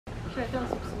Should I throw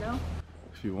some snow?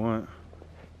 If you want.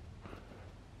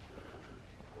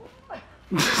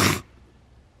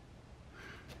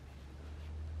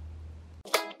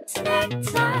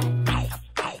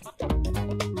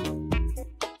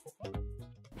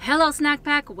 Hello Snack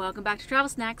Pack, welcome back to Travel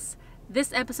Snacks.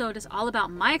 This episode is all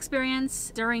about my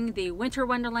experience during the winter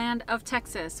wonderland of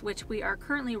Texas, which we are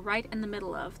currently right in the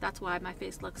middle of. That's why my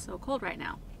face looks so cold right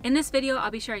now. In this video,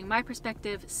 I'll be sharing my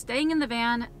perspective staying in the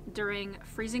van during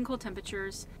freezing cold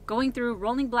temperatures, going through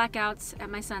rolling blackouts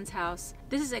at my son's house.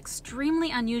 This is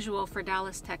extremely unusual for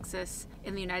Dallas, Texas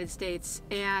in the United States,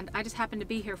 and I just happened to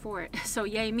be here for it. So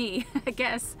yay me, I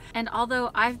guess. And although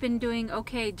I've been doing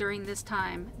okay during this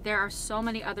time, there are so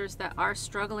many others that are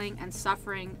struggling and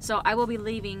suffering. So I will be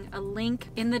leaving a link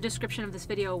in the description of this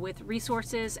video with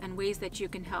resources and ways that you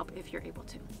can help if you're able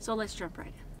to. So let's jump right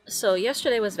in. So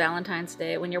yesterday was Valentine's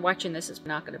Day. When you're watching this, it's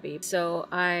not going to be. So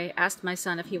I asked my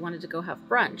son if he wanted to go have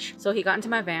brunch. So he got into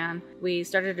my van. We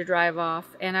started to drive off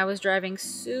and I was driving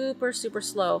super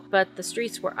slow, but the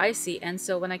streets were icy. And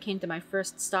so when I came to my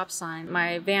first stop sign,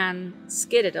 my van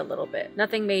skidded a little bit.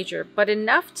 Nothing major, but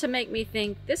enough to make me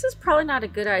think this is probably not a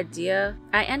good idea.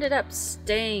 I ended up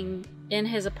staying in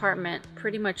his apartment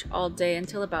pretty much all day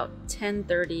until about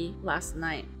 10:30 last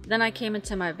night. Then I came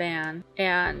into my van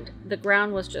and the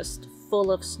ground was just full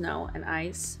of snow and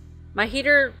ice. My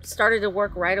heater started to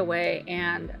work right away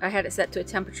and I had it set to a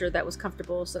temperature that was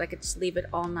comfortable so that I could just leave it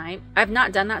all night. I've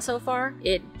not done that so far.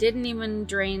 It didn't even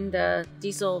drain the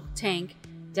diesel tank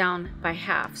down by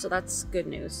half, so that's good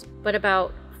news. But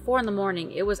about 4 in the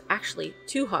morning, it was actually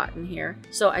too hot in here,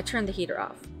 so I turned the heater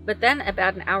off. But then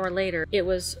about an hour later, it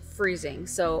was freezing.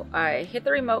 So I hit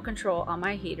the remote control on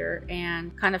my heater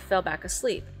and kind of fell back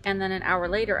asleep. And then an hour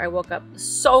later, I woke up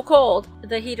so cold,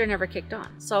 the heater never kicked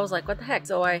on. So I was like, what the heck?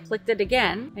 So I clicked it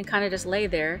again and kind of just lay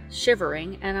there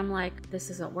shivering. And I'm like, this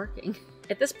isn't working.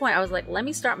 At this point, I was like, let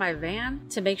me start my van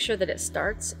to make sure that it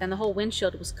starts, and the whole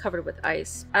windshield was covered with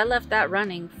ice. I left that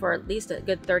running for at least a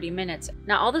good 30 minutes.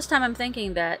 Now, all this time I'm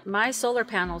thinking that my solar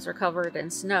panels are covered in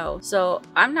snow, so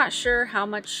I'm not sure how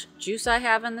much juice I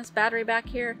have in this battery back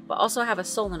here, but also I have a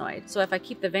solenoid. So if I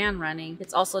keep the van running,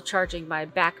 it's also charging my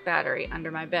back battery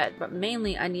under my bed. But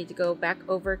mainly I need to go back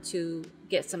over to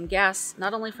get some gas,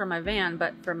 not only for my van,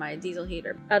 but for my diesel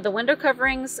heater. The window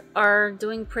coverings are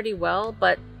doing pretty well,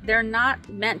 but they're not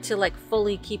meant to like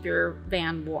fully keep your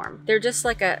van warm. They're just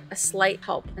like a slight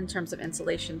help in terms of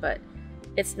insulation, but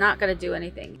it's not gonna do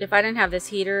anything. If I didn't have this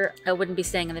heater, I wouldn't be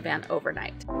staying in the van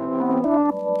overnight.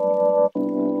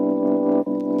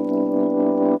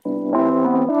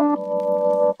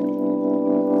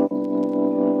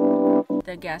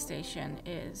 The gas station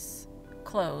is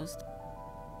closed.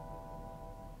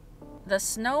 The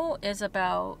snow is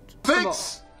about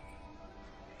 6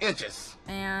 inches.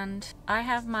 And I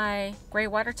have my gray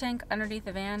water tank underneath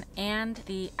the van and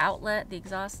the outlet, the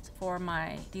exhaust for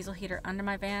my diesel heater under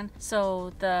my van.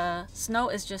 So the snow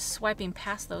is just swiping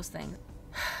past those things.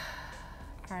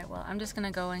 All right, well, I'm just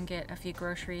gonna go and get a few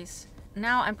groceries.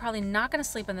 Now I'm probably not gonna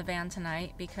sleep in the van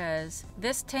tonight because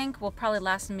this tank will probably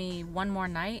last me one more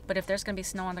night. But if there's gonna be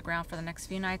snow on the ground for the next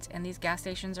few nights and these gas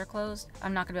stations are closed,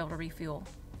 I'm not gonna be able to refuel.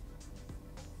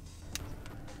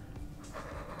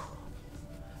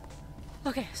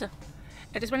 Okay, so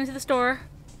I just went into the store.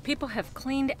 People have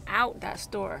cleaned out that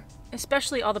store,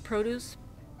 especially all the produce.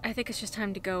 I think it's just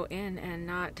time to go in and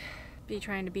not be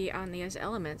trying to be on these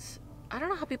elements. I don't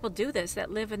know how people do this that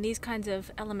live in these kinds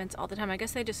of elements all the time. I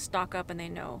guess they just stock up and they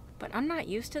know. But I'm not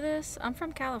used to this. I'm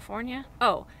from California.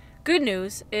 Oh, good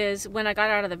news is when I got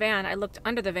out of the van, I looked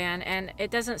under the van and it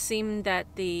doesn't seem that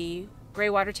the gray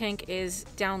water tank is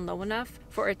down low enough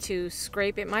for it to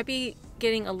scrape. It might be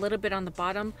getting a little bit on the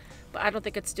bottom, but I don't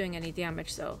think it's doing any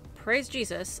damage, so praise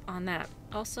Jesus on that.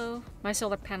 Also, my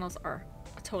solar panels are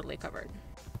totally covered.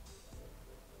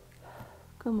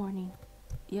 Good morning.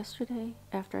 Yesterday,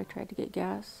 after I tried to get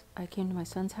gas, I came to my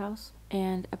son's house,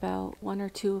 and about 1 or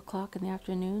 2 o'clock in the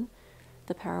afternoon,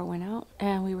 the power went out,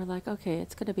 and we were like, okay,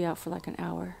 it's gonna be out for like an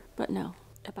hour. But no,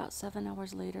 about 7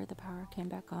 hours later, the power came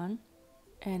back on,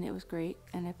 and it was great,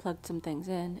 and I plugged some things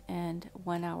in, and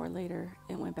 1 hour later,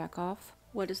 it went back off.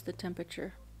 What is the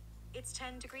temperature? It's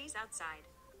 10 degrees outside.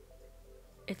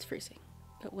 It's freezing.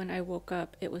 But when I woke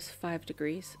up, it was 5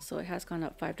 degrees, so it has gone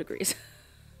up 5 degrees.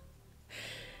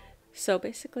 So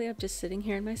basically, I'm just sitting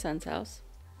here in my son's house,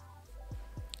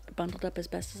 bundled up as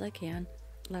best as I can.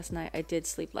 Last night, I did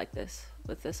sleep like this,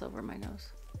 with this over my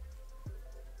nose.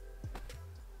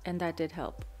 And that did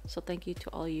help. So thank you to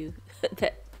all you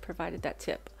that provided that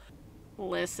tip.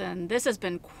 Listen, this has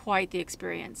been quite the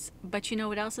experience. But you know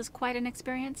what else is quite an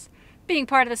experience? Being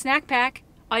part of the snack pack.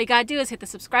 All you gotta do is hit the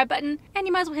subscribe button, and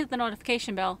you might as well hit the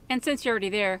notification bell. And since you're already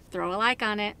there, throw a like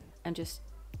on it. I'm just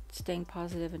staying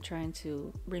positive and trying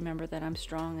to remember that I'm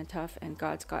strong and tough and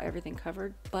God's got everything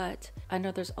covered. But I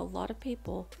know there's a lot of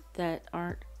people that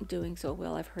aren't doing so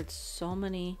well. I've heard so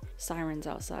many sirens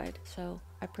outside. So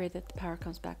I pray that the power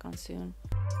comes back on soon.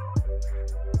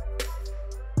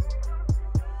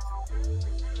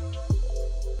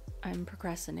 I'm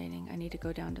procrastinating. I need to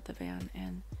go down to the van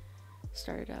and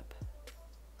start it up.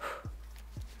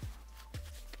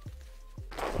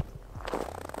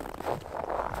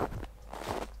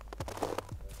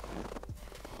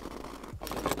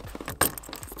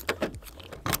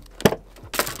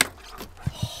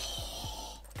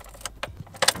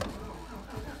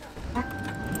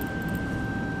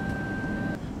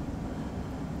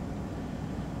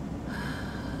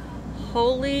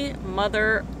 Holy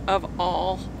mother of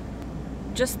all.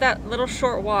 Just that little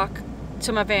short walk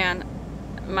to my van,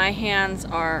 my hands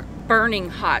are burning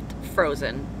hot,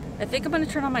 frozen. I think I'm gonna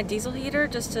turn on my diesel heater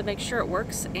just to make sure it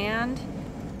works. And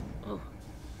oh,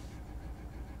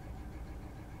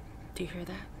 do you hear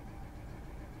that?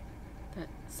 That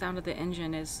sound of the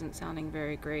engine isn't sounding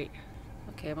very great.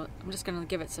 Okay, well, I'm just gonna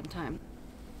give it some time.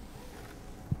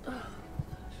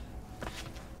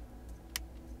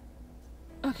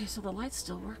 Okay, so the lights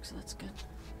still work, so that's good.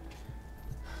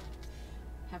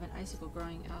 Have an icicle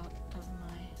growing out of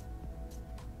my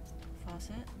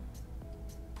faucet.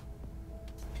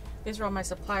 These are all my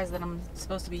supplies that I'm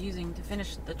supposed to be using to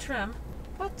finish the trim,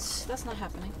 but that's not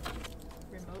happening.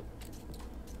 Remote.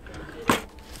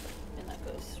 And that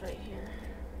goes right here.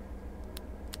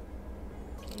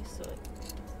 Okay, so it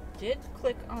did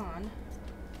click on.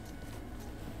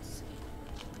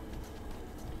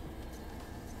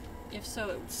 If so,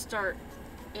 it would start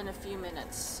in a few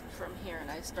minutes from here, and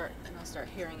I'll start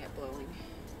hearing it blowing.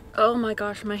 Oh my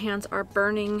gosh, my hands are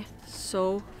burning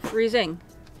so freezing.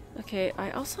 Okay,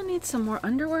 I also need some more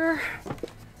underwear.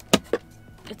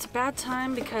 It's a bad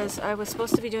time because I was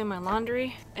supposed to be doing my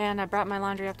laundry, and I brought my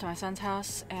laundry up to my son's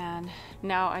house, and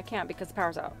now I can't because the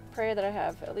power's out. Pray that I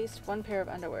have at least one pair of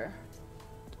underwear.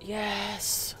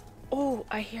 Yes. Oh,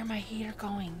 I hear my heater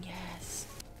going. Yes.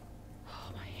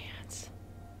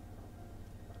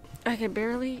 I can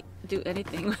barely do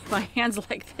anything with my hands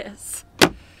like this.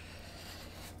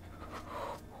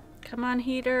 Come on,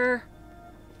 heater.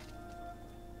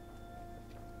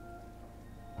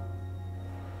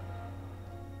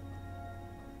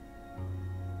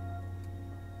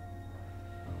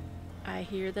 I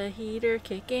hear the heater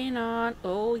kicking on.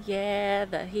 Oh yeah,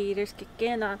 the heater's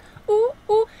kicking on. Ooh,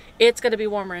 ooh. It's gonna be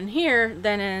warmer in here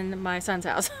than in my son's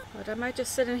house. But I might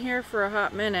just sit in here for a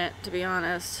hot minute, to be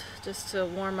honest, just to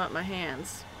warm up my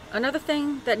hands. Another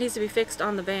thing that needs to be fixed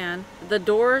on the van, the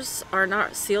doors are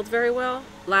not sealed very well.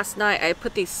 Last night I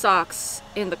put these socks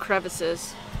in the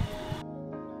crevices.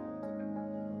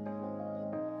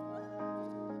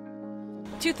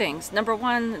 Two things. Number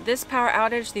one, this power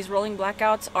outage, these rolling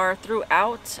blackouts are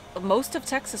throughout most of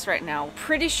Texas right now.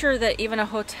 Pretty sure that even a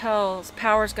hotel's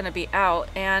power is going to be out,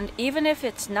 and even if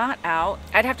it's not out,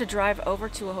 I'd have to drive over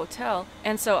to a hotel,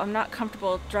 and so I'm not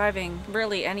comfortable driving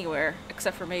really anywhere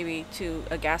except for maybe to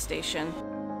a gas station.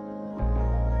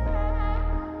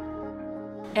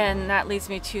 And that leads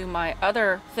me to my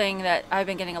other thing that I've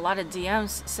been getting a lot of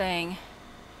DMs saying,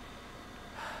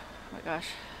 oh my gosh,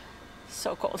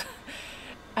 so cold.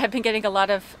 I've been getting a lot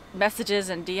of messages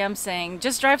and DMs saying,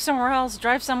 just drive somewhere else,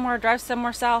 drive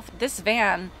somewhere south. This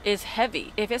van is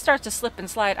heavy. If it starts to slip and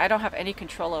slide, I don't have any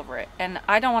control over it. And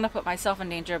I don't want to put myself in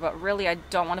danger, but really I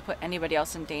don't want to put anybody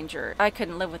else in danger. I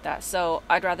couldn't live with that, so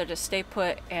I'd rather just stay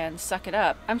put and suck it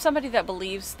up. I'm somebody that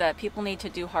believes that people need to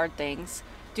do hard things.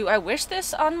 Do I wish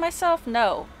this on myself?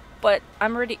 No. But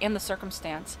I'm already in the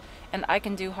circumstance and I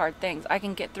can do hard things. I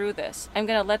can get through this. I'm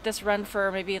gonna let this run for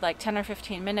maybe like 10 or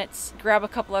 15 minutes, grab a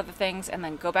couple other things, and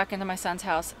then go back into my son's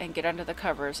house and get under the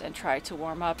covers and try to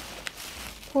warm up.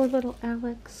 Poor little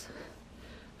Alex.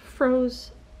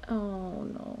 Froze. Oh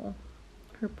no.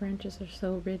 Her branches are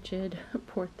so rigid.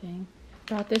 Poor thing.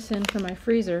 Brought this in for my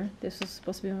freezer. This was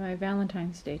supposed to be my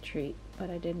Valentine's Day treat, but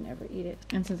I didn't ever eat it.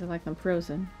 And since I like them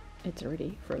frozen, it's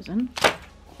already frozen.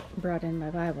 Brought in my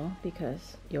Bible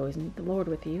because you always need the Lord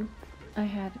with you. I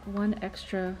had one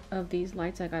extra of these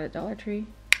lights I got at Dollar Tree.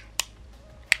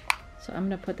 So I'm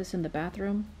gonna put this in the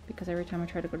bathroom because every time I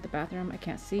try to go to the bathroom I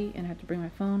can't see and I have to bring my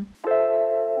phone.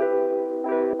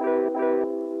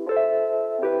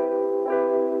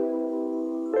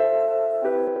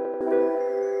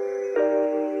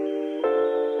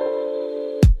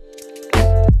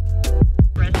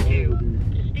 Press 2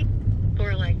 to speak.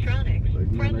 For electronics,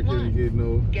 press 1.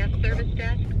 Guest service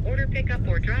desk, order pickup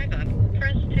or drive up,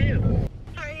 press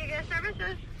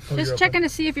Just checking to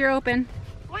see if you're open.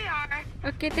 We are.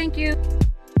 Okay, thank you.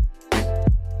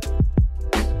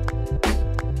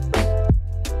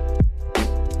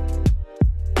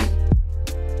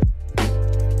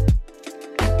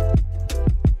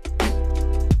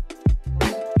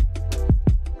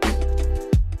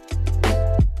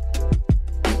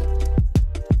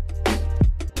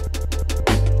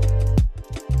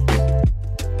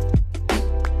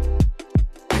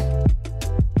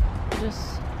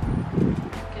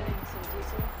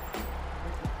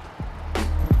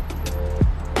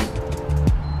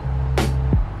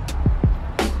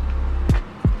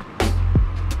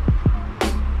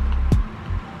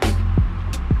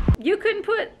 You couldn't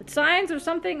put signs or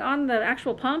something on the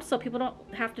actual pump so people don't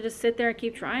have to just sit there and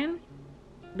keep trying?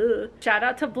 Ugh. Shout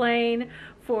out to Blaine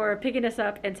for picking us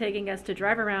up and taking us to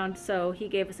drive around. So he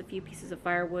gave us a few pieces of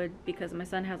firewood because my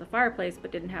son has a fireplace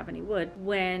but didn't have any wood.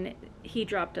 When he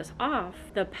dropped us off,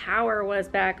 the power was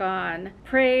back on.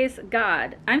 Praise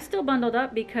God. I'm still bundled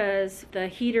up because the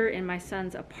heater in my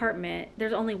son's apartment,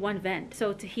 there's only one vent.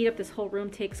 So to heat up this whole room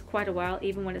takes quite a while,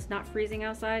 even when it's not freezing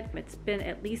outside. It's been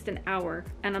at least an hour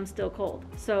and I'm still cold.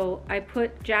 So I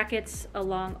put jackets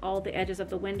along all the edges of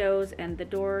the windows and the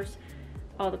doors,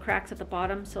 all the cracks at the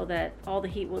bottom, so that all the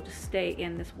heat will just stay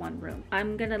in this one room.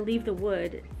 I'm gonna leave the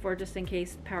wood for just in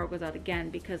case the power goes out again,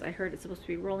 because I heard it's supposed to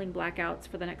be rolling blackouts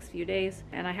for the next few days,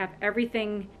 and I have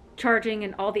everything charging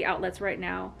in all the outlets right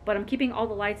now, but I'm keeping all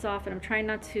the lights off and I'm trying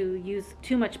not to use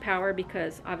too much power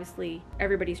because obviously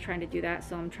everybody's trying to do that,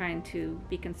 so I'm trying to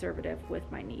be conservative with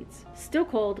my needs. Still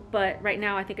cold, but right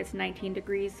now I think it's 19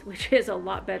 degrees, which is a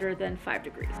lot better than 5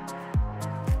 degrees.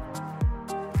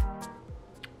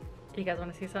 You guys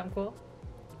want to see something cool?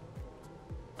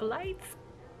 Lights!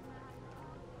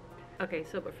 Okay,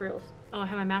 so but for reals. Oh, I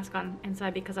have my mask on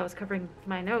inside because I was covering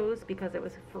my nose because it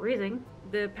was freezing.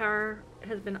 The power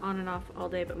has been on and off all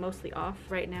day, but mostly off.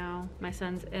 Right now, my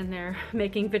son's in there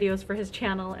making videos for his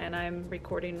channel and I'm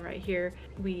recording right here.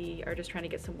 We are just trying to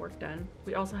get some work done.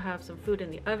 We also have some food in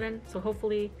the oven, so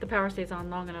hopefully the power stays on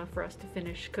long enough for us to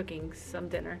finish cooking some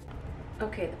dinner.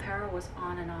 Okay, the power was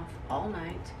on and off all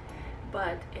night,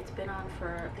 but it's been on for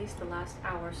at least the last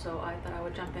hour, so I thought I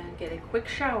would jump in and get a quick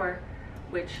shower,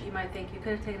 which you might think you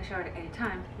could have taken a shower at any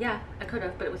time. Yeah, I could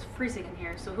have, but it was freezing in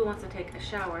here, so who wants to take a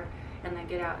shower and then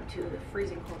get out into the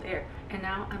freezing cold air? And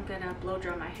now I'm gonna blow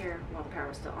dry my hair while the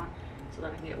power is still on so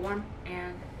that I can get warm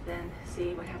and then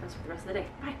see what happens for the rest of the day.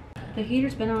 Bye. The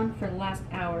heater's been on for the last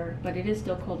hour, but it is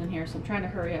still cold in here, so I'm trying to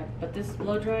hurry up. But this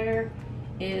blow dryer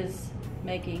is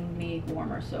making me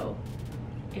warmer, so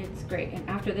it's great. And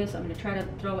after this, I'm gonna try to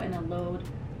throw in a load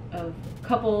of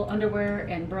couple underwear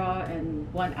and bra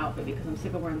and one outfit because I'm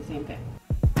sick of wearing the same thing.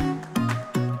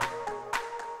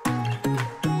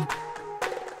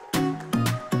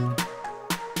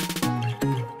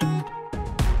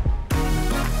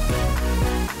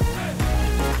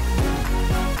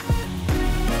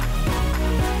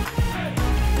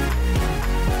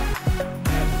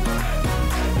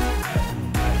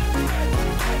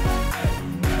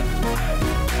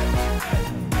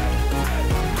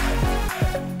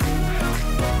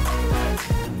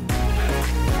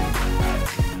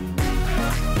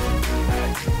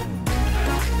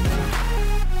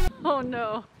 Oh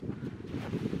no.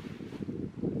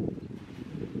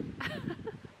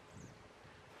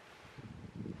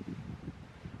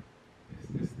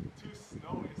 It's too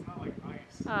snowy, it's not like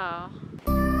ice. Oh.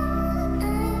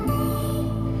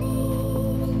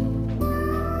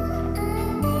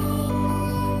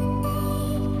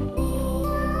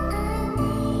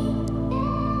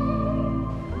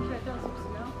 Should I throw some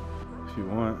snow? If you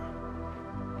want.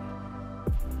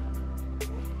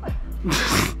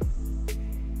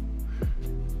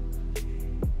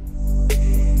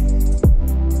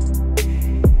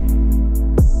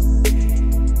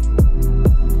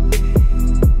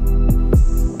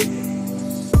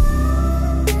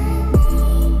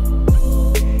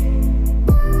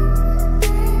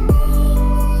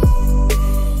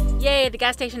 The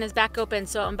gas station is back open,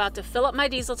 so I'm about to fill up my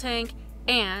diesel tank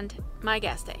and my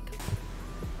gas tank.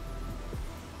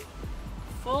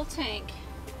 Full tank.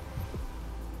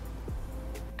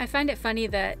 I find it funny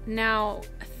that now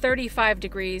 35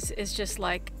 degrees is just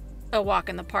like a walk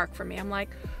in the park for me. I'm like,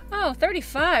 oh,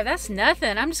 35, that's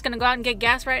nothing. I'm just gonna go out and get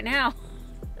gas right now.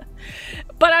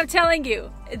 But I'm telling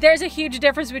you, there's a huge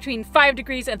difference between 5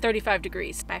 degrees and 35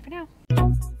 degrees. Bye for now.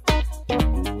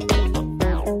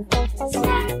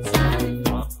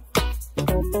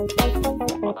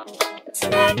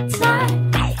 Snack time.